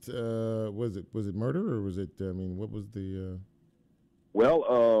sentenced. Was it murder or was it? What was the?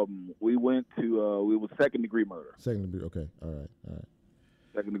 Well, we went to we was 2nd degree murder. 2nd degree. Okay. All right.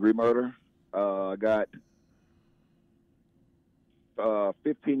 2nd degree murder. I got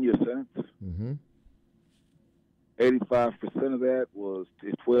 15-year sentence. Mm-hmm. 85% of that was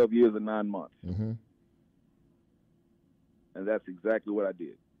 12 years and 9 months. Mm-hmm. And that's exactly what I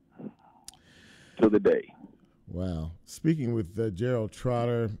did to the day. Wow. Speaking with Jerald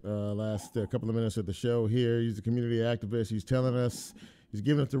Trotter, last couple of minutes of the show here. He's a community activist. He's telling us, he's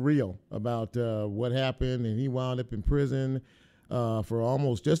giving us the real about what happened, and he wound up in prison for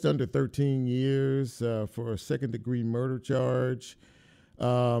almost just under 13 years for a 2nd degree murder charge.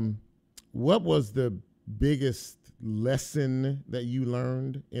 What was the biggest lesson that you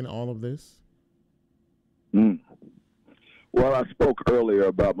learned in all of this? Well, I spoke earlier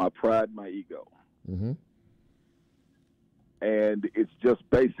about my pride and my ego. Mm-hmm. And it's just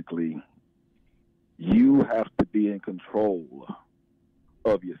basically you have to be in control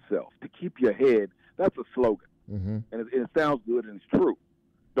of yourself. To keep your head, that's a slogan. Mm-hmm. And it sounds good and it's true.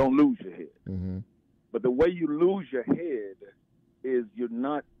 Don't lose your head. Mm-hmm. But the way you lose your head is you're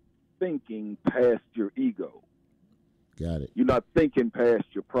not thinking past your ego. Got it. You're not thinking past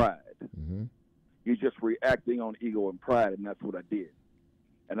your pride. Mm-hmm. You're just reacting on ego and pride, and that's what I did.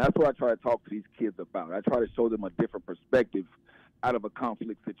 And that's what I try to talk to these kids about. I try to show them a different perspective out of a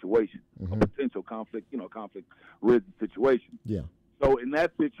conflict situation, Mm-hmm. a potential conflict, conflict-ridden situation. Yeah. So in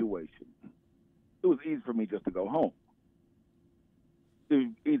that situation, it was easy for me just to go home. It was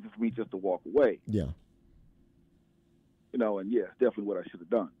easy for me just to walk away. Yeah. And yeah, it's definitely what I should have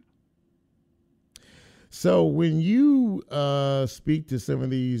done. So when you speak to some of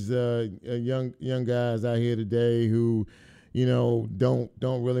these young guys out here today who, don't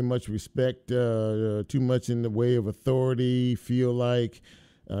really much respect too much in the way of authority, feel like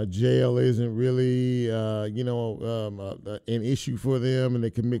jail isn't really an issue for them, and they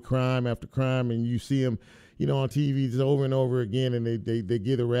commit crime after crime, and you see them, on TV just over and over again, and they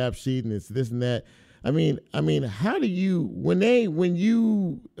get a rap sheet and it's this and that. I mean, how do you when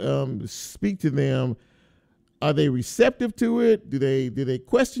you speak to them? Are they receptive to it? Do they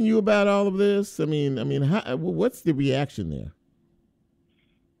question you about all of this? I mean, what's the reaction there?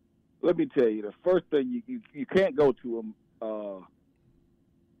 Let me tell you, the first thing you can't go to them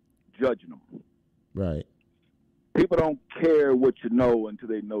judging them. Right. People don't care what you know until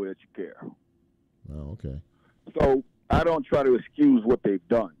they know that you care. Oh, okay. So I don't try to excuse what they've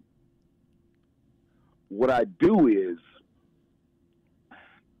done. What I do is,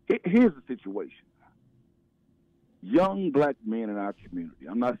 here's the situation. Young black men in our community,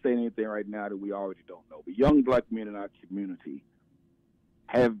 I'm not saying anything right now that we already don't know, but young black men in our community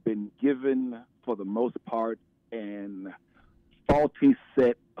have been given, for the most part, an faulty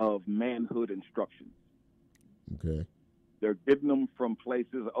set of manhood instructions. Okay. They're getting them from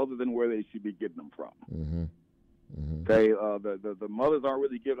places other than where they should be getting them from. Mm-hmm. Mm-hmm. Okay, the mothers aren't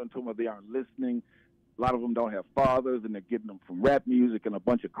really giving them to them, or they aren't listening. A lot of them don't have fathers, and they're getting them from rap music and a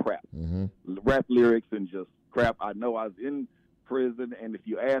bunch of crap. Mm-hmm. Rap lyrics and just crap. I know I was in prison, and if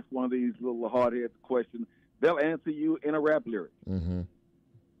you ask one of these little hard-headed questions, they'll answer you in a rap lyric. Mm-hmm.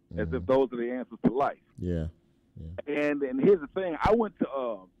 As if those are the answers to life. Yeah. And here's the thing. I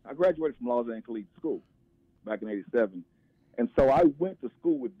graduated from Los Angeles Collegiate School back in '87. And so I went to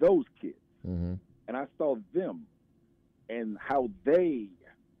school with those kids. Mm-hmm. And I saw them and how they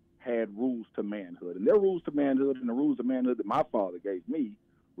had rules to manhood. And their rules to manhood and the rules of manhood that my father gave me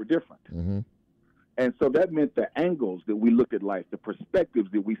were different. Mm-hmm. And so that meant the angles that we looked at life, the perspectives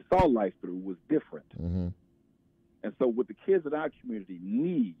that we saw life through was different. Mm-hmm. And so what the kids in our community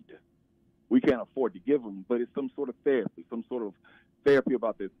need, we can't afford to give them, but it's some sort of therapy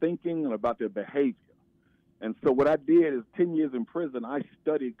about their thinking and about their behavior. And so what I did is 10 years in prison, I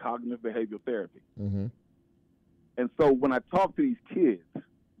studied cognitive behavioral therapy. Mm-hmm. And so when I talk to these kids,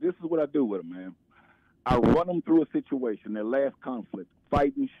 this is what I do with them, man. I run them through a situation, their last conflict,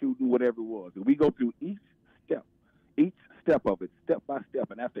 fighting, shooting, whatever it was. And we go through each step of it, step by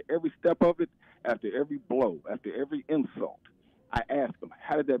step. And after every step of it, after every blow, after every insult, I ask them,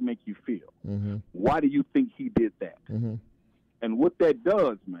 how did that make you feel? Mm-hmm. Why do you think he did that? Mm-hmm. And what that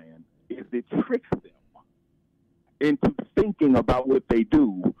does, man, is it tricks them into thinking about what they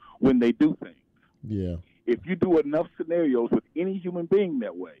do when they do things. Yeah. If you do enough scenarios with any human being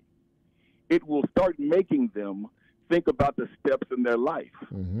that way, it will start making them think about the steps in their life.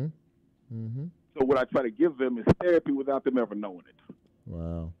 Mm-hmm. Mm-hmm. So what I try to give them is therapy without them ever knowing it.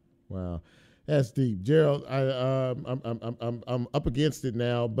 Wow. That's deep, Jerald. I'm up against it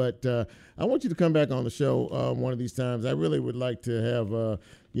now, but I want you to come back on the show one of these times. I really would like to have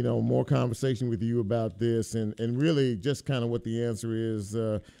more conversation with you about this, and really just kind of what the answer is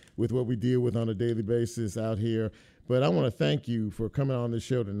with what we deal with on a daily basis out here. But I want to thank you for coming on the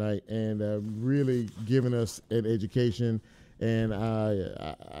show tonight and really giving us an education. And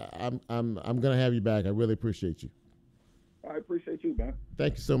I'm going to have you back. I really appreciate you. I appreciate you, man.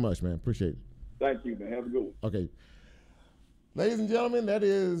 Thank you so much, man. Appreciate it. Thank you, man. Have a good one. Okay. Ladies and gentlemen, that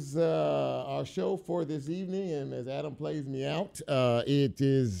is our show for this evening. And as Adam plays me out, it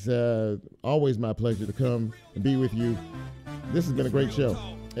is always my pleasure to come and be with you. This has been a great show.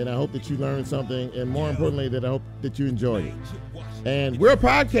 And I hope that you learned something. And more importantly, that I hope that you enjoyed it. And we're a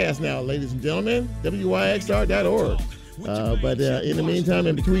podcast now, ladies and gentlemen, WYXR.org. But in the meantime,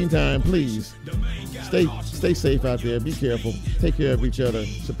 in between time, please stay safe out there. Be careful. Take care of each other.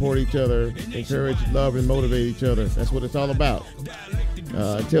 Support each other. Encourage, love, and motivate each other. That's what it's all about.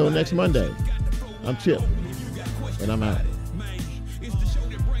 Until next Monday, I'm Chip, and I'm out.